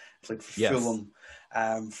England, played for Fulham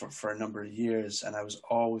for a number of years, and I was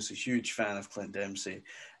always a huge fan of Clint Dempsey.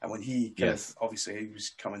 And when he obviously he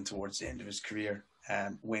was coming towards the end of his career,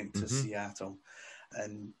 went to Seattle.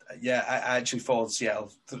 And I actually followed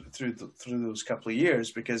Seattle through those couple of years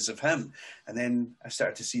because of him. And then I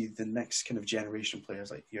started to see the next kind of generation players,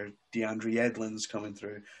 like your DeAndre Edlins coming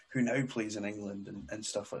through, who now plays in England and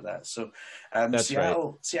stuff like that. So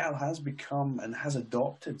Seattle has become and has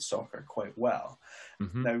adopted soccer quite well.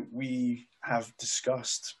 Mm-hmm. Now, we have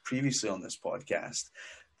discussed previously on this podcast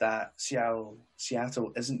that Seattle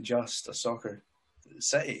isn't just a soccer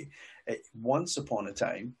city. It once upon a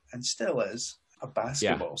time, and still is, a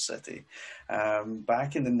basketball city.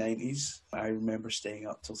 Back in the 90s, I remember staying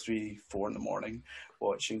up till 3-4 in the morning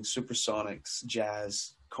watching Supersonics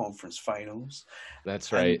Jazz conference finals.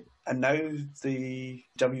 That's right. And now the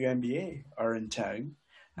WNBA are in town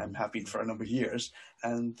and have been for a number of years.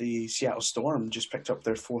 And the Seattle Storm just picked up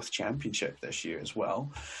their 4th championship this year as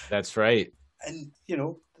well. That's right. And,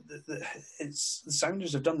 the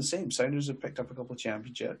Sounders have done the same. Sounders have picked up a couple of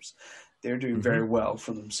championships. They're doing very well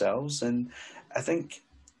for themselves. And I think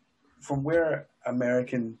from where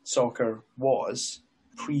American soccer was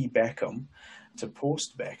pre-Beckham to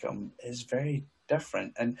post-Beckham is very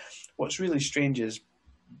different. And what's really strange is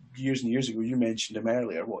years and years ago, you mentioned him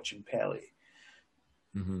earlier, watching Pele.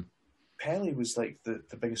 Mm-hmm. Pele was like the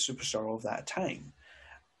biggest superstar of that time.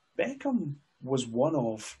 Beckham was one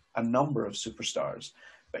of a number of superstars,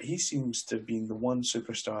 but he seems to have been the one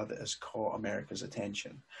superstar that has caught America's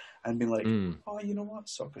attention and been like, oh, you know what?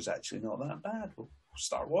 Soccer's actually not that bad. We'll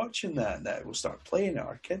start watching that now. We'll start playing it.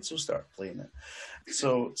 Our kids will start playing it.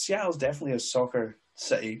 So Seattle's definitely a soccer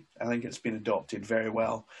city. I think it's been adopted very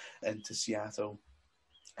well into Seattle.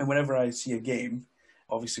 And whenever I see a game,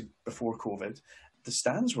 obviously before COVID, the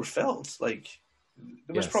stands were filled. Like,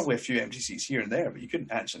 there was probably a few empty seats here and there, but you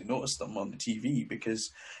couldn't actually notice them on the TV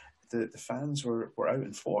because the fans were out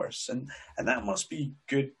in force. And that must be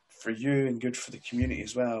good for you and good for the community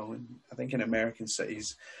as well. And I think in American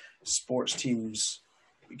cities, sports teams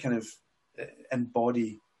kind of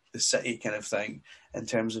embody the city kind of thing in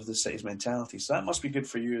terms of the city's mentality. So that must be good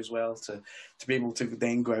for you as well to be able to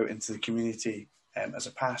then go out into the community as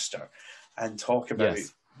a pastor and talk about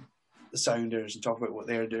the Sounders and talk about what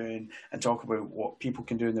they're doing and talk about what people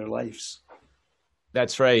can do in their lives.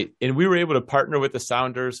 That's right. And we were able to partner with the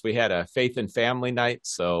Sounders. We had a faith and family night.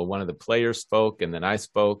 So one of the players spoke and then I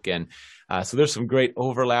spoke. And so there's some great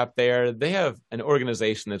overlap there. They have an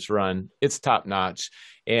organization that's run. It's top notch.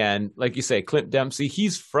 And like you say, Clint Dempsey,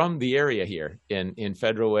 he's from the area here in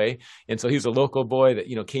Federal Way. And so he's a local boy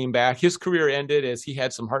that, came back. His career ended as he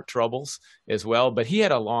had some heart troubles as well, but he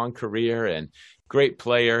had a long career and great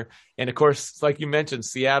player. And of course, like you mentioned,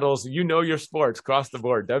 Seattle's, your sports across the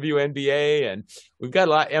board, WNBA, and we've got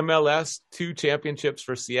a lot, MLS, 2 championships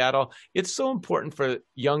for Seattle. It's so important for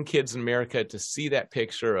young kids in America to see that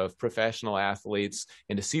picture of professional athletes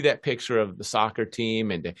and to see that picture of the soccer team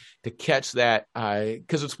and to catch that,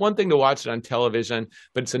 because it's one thing to watch it on television,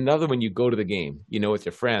 but it's another when you go to the game, with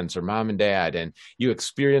your friends or mom and dad, and you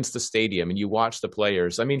experience the stadium and you watch the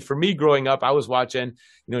players. I mean, for me growing up, I was watching,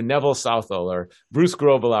 Neville Southall or Bruce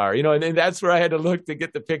Grovelar, and that's where I had to look to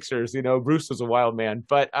get the pictures. Bruce was a wild man,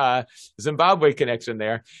 but Zimbabwe connection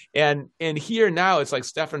there. And here now it's like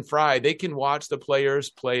Stephen Fry. They can watch the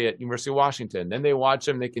players play at University of Washington. Then they watch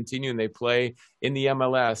them, they continue, and they play in the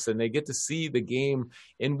MLS, and they get to see the game.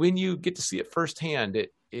 And when you get to see it firsthand,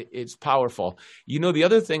 it's powerful. The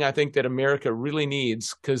other thing I think that America really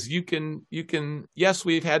needs, because you can, yes,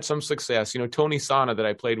 we've had some success. Tony Sana that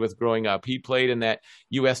I played with growing up, he played in that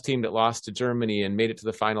U.S. team that lost to Germany and made it to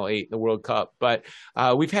the Final 8 in the World Cup. But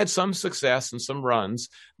we've had some success and some runs,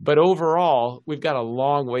 but overall, we've got a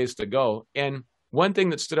long ways to go. And one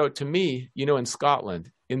thing that stood out to me, in Scotland,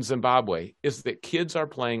 in Zimbabwe, is that kids are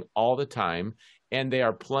playing all the time. And they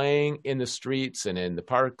are playing in the streets and in the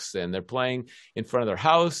parks, and they're playing in front of their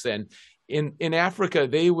house. And in Africa,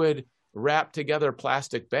 they would wrap together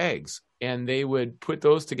plastic bags and they would put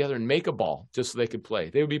those together and make a ball just so they could play.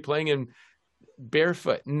 They would be playing in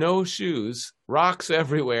barefoot, no shoes, rocks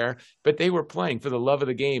everywhere, but they were playing for the love of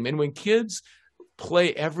the game. And when kids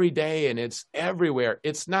play every day and it's everywhere,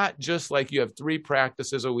 it's not just like you have 3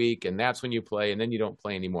 practices a week and that's when you play and then you don't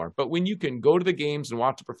play anymore. But when you can go to the games and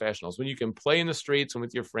watch the professionals, when you can play in the streets and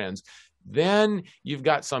with your friends, then you've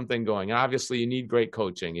got something going. And obviously you need great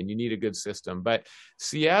coaching and you need a good system. But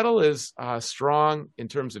Seattle is strong in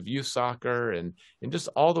terms of youth soccer and just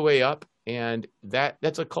all the way up. And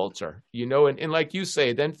that's a culture, and like you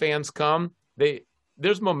say, then fans come,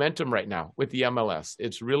 there's momentum right now with the MLS.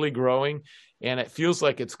 It's really growing and it feels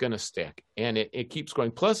like it's going to stick and it keeps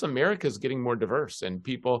growing. Plus America is getting more diverse and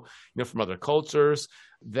people, from other cultures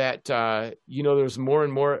that, there's more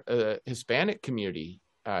and more Hispanic community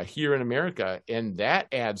here in America, and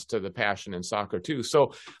that adds to the passion in soccer too.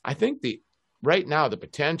 So I think right now the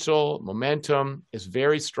potential momentum is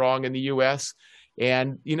very strong in the U.S.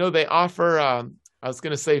 And, they offer, I was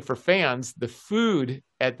going to say for fans, the food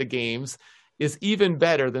at the games is even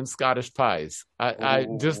better than Scottish pies. I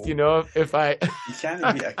just, if I... You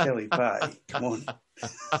can't beat a Kelly pie. Come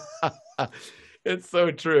on. It's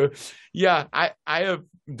so true. Yeah, I have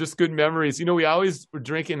just good memories. We always were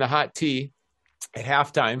drinking the hot tea at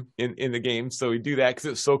halftime in the game. So we do that because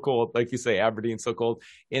it's so cold. Like you say, Aberdeen's so cold.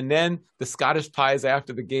 And then the Scottish pies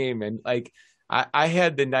after the game. And I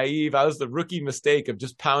had I was the rookie mistake of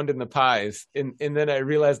just pounding the pies. And then I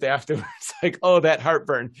realized afterwards, that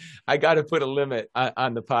heartburn, I got to put a limit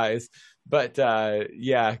on the pies. But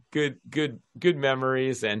yeah, good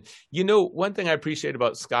memories. And, one thing I appreciate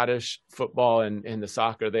about Scottish football and the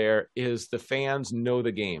soccer there is the fans know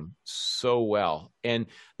the game so well. And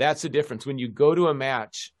that's the difference. When you go to a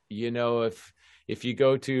match, if you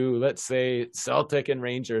go to, let's say, Celtic and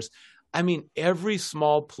Rangers, I mean, every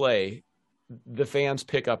small play, the fans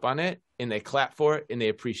pick up on it and they clap for it and they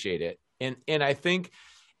appreciate it. And I think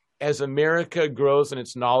as America grows in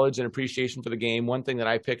its knowledge and appreciation for the game, one thing that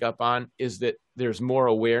I pick up on is that there's more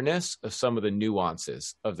awareness of some of the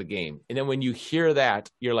nuances of the game. And then when you hear that,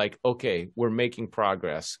 you're like, okay, we're making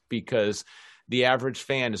progress because the average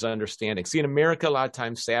fan is understanding. See, in America, a lot of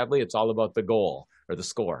times, sadly, it's all about the goal or the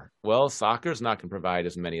score. Well, soccer is not going to provide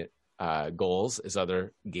as many goals as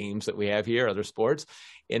other games that we have here, other sports.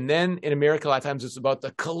 And then in America, a lot of times it's about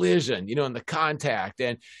the collision, and the contact.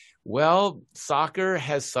 And well, soccer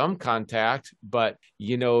has some contact, but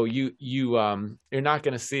you're not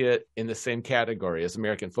going to see it in the same category as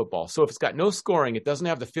American football. So if it's got no scoring, it doesn't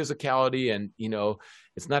have the physicality, and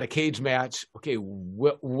it's not a cage match. Okay,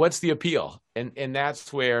 what's the appeal? And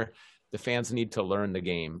that's where the fans need to learn the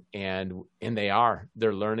game, and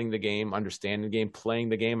they're learning the game, understanding the game, playing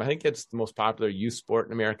the game. I think it's the most popular youth sport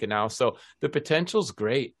in America now. So the potential's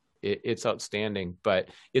great. It's outstanding, but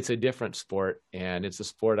it's a different sport, and it's a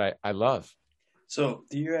sport I love. So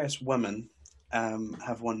the US women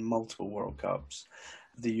have won multiple World Cups.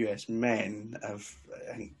 The US men have,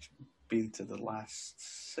 I think, been to the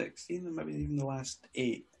last 16 and maybe even the last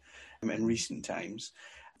 8 in recent times.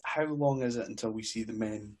 How long is it until we see the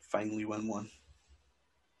men finally win one?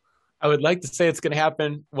 I would like to say it's going to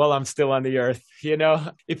happen while I'm still on the earth.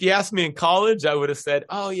 If you asked me in college, I would have said,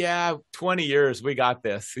 oh yeah, 20 years, we got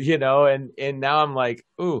this, and now I'm like,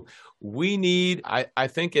 ooh, I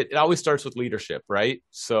think it always starts with leadership, right?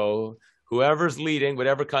 So whoever's leading,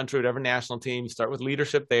 whatever country, whatever national team, you start with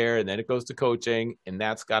leadership there, and then it goes to coaching, and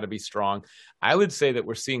that's got to be strong. I would say that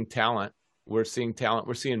we're seeing talent. We're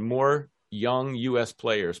seeing more young U.S.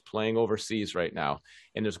 players playing overseas right now,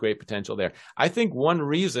 and there's great potential there. I think one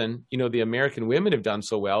reason, the American women have done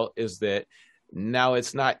so well is that now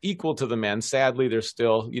it's not equal to the men. Sadly, there's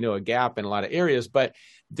still, a gap in a lot of areas, but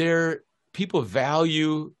people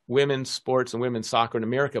value women's sports and women's soccer in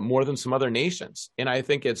America more than some other nations. And I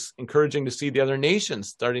think it's encouraging to see the other nations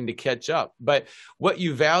starting to catch up. But what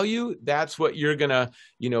you value, that's what you're going to,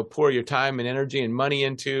 pour your time and energy and money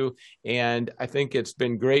into. And I think it's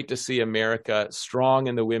been great to see America strong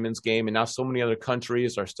in the women's game. And now so many other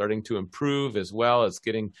countries are starting to improve as well. It's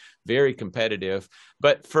getting very competitive.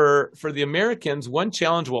 But for the Americans, one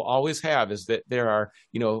challenge we'll always have is that there are,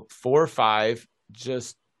 4 or 5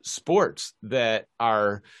 just sports that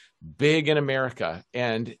are big in America.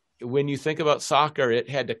 And when you think about soccer, it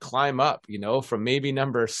had to climb up, from maybe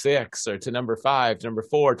number 6 or to number 5, to number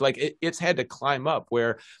 4. It's had to climb up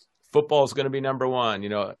where football is going to be number 1,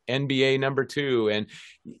 NBA number 2, and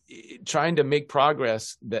trying to make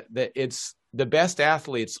progress that it's the best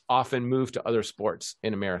athletes often move to other sports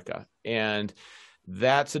in America. And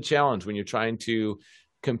that's a challenge when you're trying to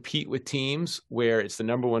compete with teams where it's the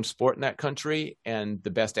number 1 sport in that country and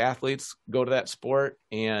the best athletes go to that sport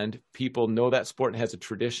and people know that sport and has a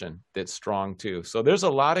tradition that's strong too. So there's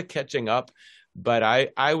a lot of catching up, but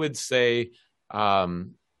I would say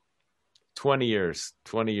 20 years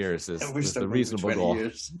is the reasonable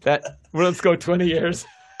goal. Let's go 20 years.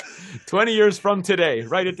 20 years from today.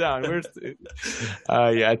 Write it down.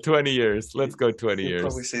 20 years. Let's go 20 years. We'll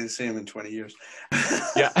probably say the same in 20 years.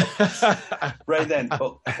 Yeah. Right then.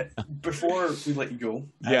 Well, before we let you go,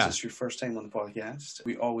 as it's your first time on the podcast,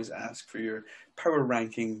 we always ask for your power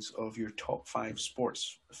rankings of your top 5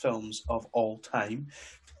 sports films of all time.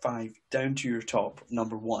 5 down to your top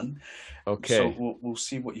number 1. Okay. So we'll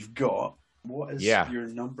see what you've got. What is your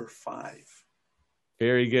number 5?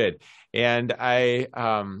 Very good. And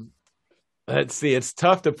let's see, it's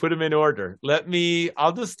tough to put them in order.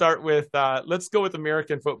 I'll just start with, let's go with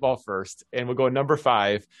American football first, and we'll go number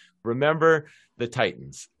 5. Remember the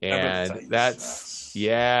Titans. And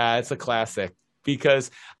it's a classic because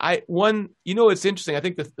it's interesting. I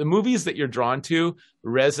think the movies that you're drawn to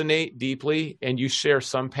resonate deeply and you share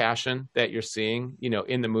some passion that you're seeing,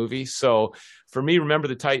 in the movie. So for me, Remember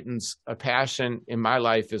the Titans, a passion in my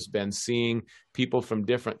life has been seeing people from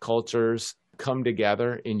different cultures come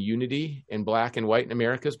together in unity, and black and white in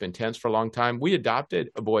America has been tense for a long time. We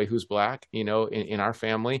adopted a boy who's black, in our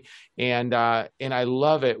family. And I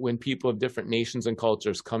love it when people of different nations and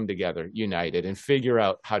cultures come together, united, and figure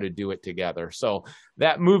out how to do it together. So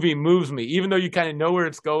that movie moves me, even though you kind of know where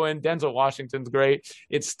it's going. Denzel Washington's great.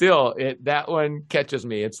 It's still, that one catches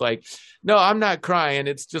me. It's like, no, I'm not crying.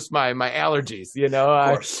 It's just my allergies,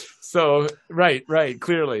 So, right,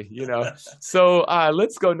 clearly, So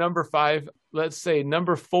let's go number 5. Let's say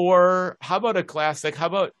number 4. How about a classic? How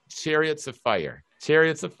about Chariots of Fire?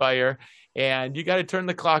 Chariots of Fire. And you got to turn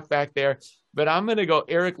the clock back there. But I'm going to go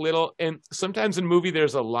Eric Liddell. And sometimes in a movie,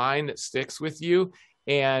 there's a line that sticks with you.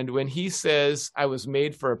 And when he says, I was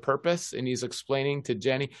made for a purpose, and he's explaining to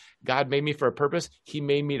Jenny, God made me for a purpose. He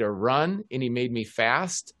made me to run, and he made me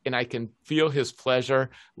fast, and I can feel his pleasure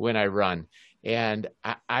when I run. And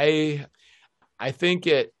I think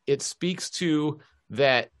it speaks to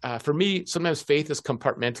that. For me, sometimes faith is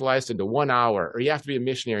compartmentalized into 1 hour, or you have to be a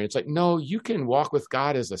missionary. It's like, no, you can walk with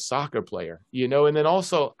God as a soccer player, and then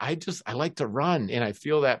also I like to run, and I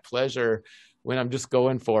feel that pleasure when I'm just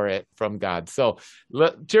going for it from God. So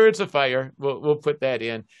Chariots of Fire, we'll put that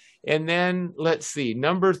in. And then let's see,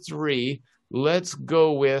 number 3, let's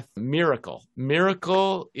go with Miracle.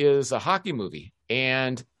 Miracle is a hockey movie.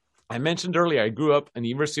 And I mentioned earlier, I grew up in the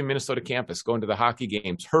University of Minnesota campus going to the hockey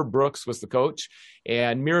games. Herb Brooks was the coach,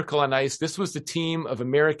 and Miracle on Ice, this was the team of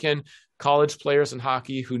American college players in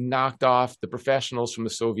hockey who knocked off the professionals from the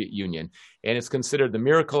Soviet Union. And it's considered the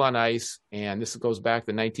Miracle on Ice, and this goes back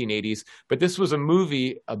to the 1980s. But this was a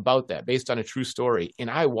movie about that, based on a true story. And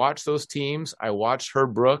I watched those teams. I watched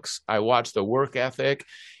Herb Brooks. I watched the work ethic.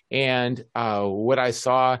 And what I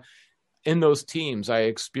saw in those teams, I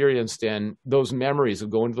experienced in those memories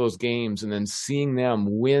of going to those games and then seeing them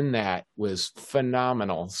win that was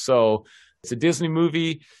phenomenal. So it's a Disney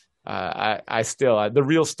movie. I still, the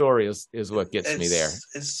real story is what gets me there.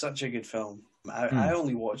 It's such a good film. I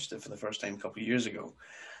only watched it for the first time a couple of years ago.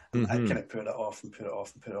 I kind of put it off.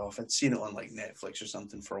 I'd seen it on like Netflix or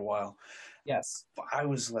something for a while. Yes. But I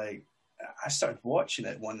was like, I started watching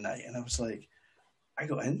it one night and I was like, I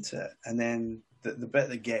got into it. And then the bit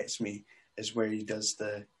that gets me is where he does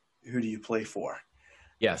the "Who do you play for?"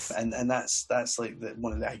 Yes, and that's like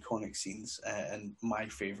one of the iconic scenes and my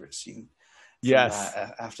favorite scene. Yes,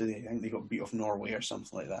 after I think they got beat off Norway or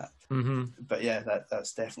something like that. But yeah,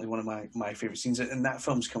 that's definitely one of my favorite scenes, and that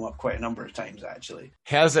film's come up quite a number of times actually.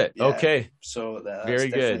 Has it? Yeah. Okay, so that's very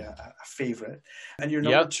good. A favorite. And your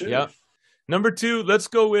number 2. Yep. Number 2, let's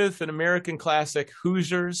go with an American classic,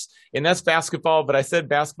 Hoosiers. And that's basketball, but I said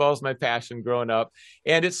basketball is my passion growing up.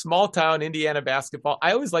 And it's small town Indiana basketball.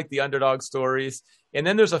 I always like the underdog stories. And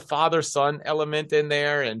then there's a father-son element in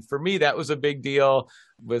there. And for me, that was a big deal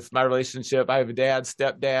with my relationship. I have a dad,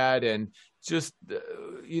 stepdad, and just,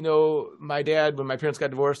 my dad, when my parents got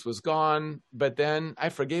divorced, was gone. But then I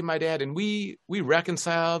forgave my dad, and we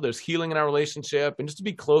reconciled. There's healing in our relationship. And just to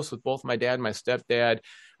be close with both my dad and my stepdad,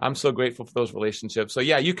 I'm so grateful for those relationships. So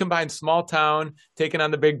yeah, you combine small town, taking on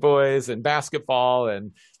the big boys, and basketball,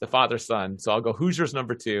 and the father-son. So I'll go Hoosiers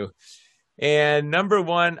number 2. And number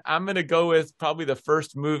 1, I'm going to go with probably the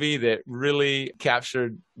first movie that really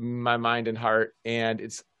captured my mind and heart. And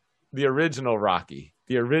it's the original Rocky.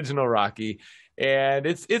 And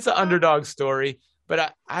it's an underdog story,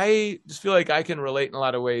 but I just feel like I can relate in a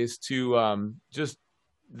lot of ways to just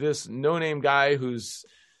this no-name guy who's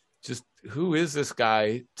just, who is this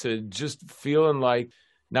guy, to just feeling like,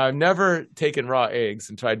 now I've never taken raw eggs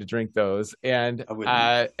and tried to drink those. And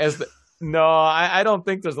I don't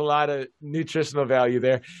think there's a lot of nutritional value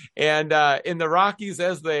there. And in the Rockies,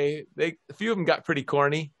 as a few of them got pretty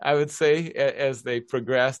corny, I would say, as they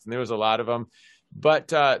progressed, and there was a lot of them. But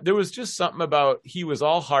there was just something about, he was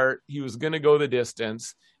all heart. He was going to go the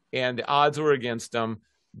distance, and the odds were against him,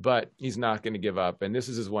 but he's not going to give up. And this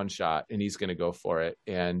is his one shot, and he's going to go for it.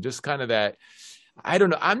 And just kind of that, I don't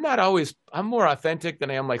know. I'm more authentic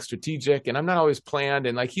than I am like strategic, and I'm not always planned.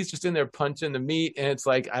 And like, he's just in there punching the meat, and it's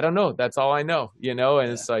like, I don't know. That's all I know,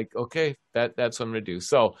 and it's like, okay, that's what I'm going to do.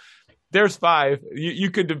 So there's 5.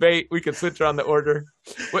 You could debate. We could switch around the order.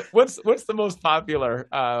 What's the most popular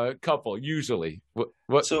couple usually?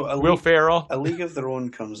 So Will Ferrell? A League of Their Own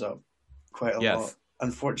comes up quite a lot.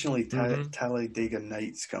 Unfortunately, Talladega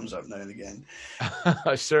Nights comes up now and again.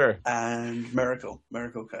 Sure. And Miracle,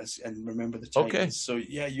 and Remember the Titans. Okay. So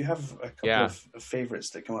yeah, you have a couple of favorites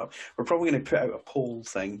that come up. We're probably going to put out a poll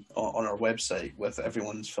thing on our website with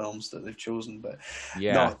everyone's films that they've chosen. But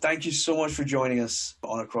no, thank you so much for joining us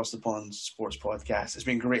on Across the Pond Sports Podcast. It's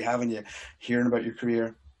been great having you, hearing about your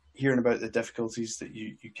career, hearing about the difficulties that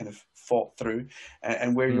you kind of fought through,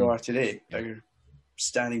 and where you are today. You're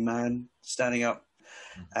standing up.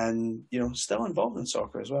 And still involved in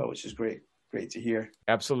soccer as well, which is great to hear.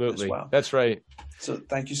 Absolutely, that's right. So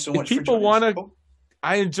thank you so much. If people want to,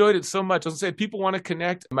 I enjoyed it so much. I was going to say, people want to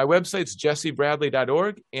connect. My website's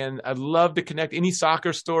jessebradley.org, and I'd love to connect. Any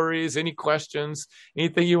soccer stories, any questions,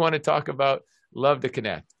 anything you want to talk about, love to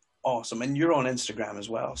connect. Awesome. And you're on Instagram as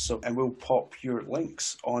well. And we'll pop your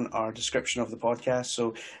links on our description of the podcast.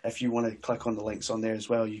 So if you want to click on the links on there as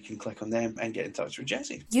well, you can click on them and get in touch with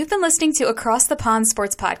Jesse. You've been listening to Across the Pond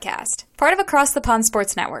Sports Podcast, part of Across the Pond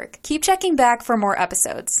Sports Network. Keep checking back for more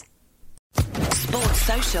episodes. Sports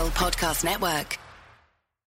Social Podcast Network.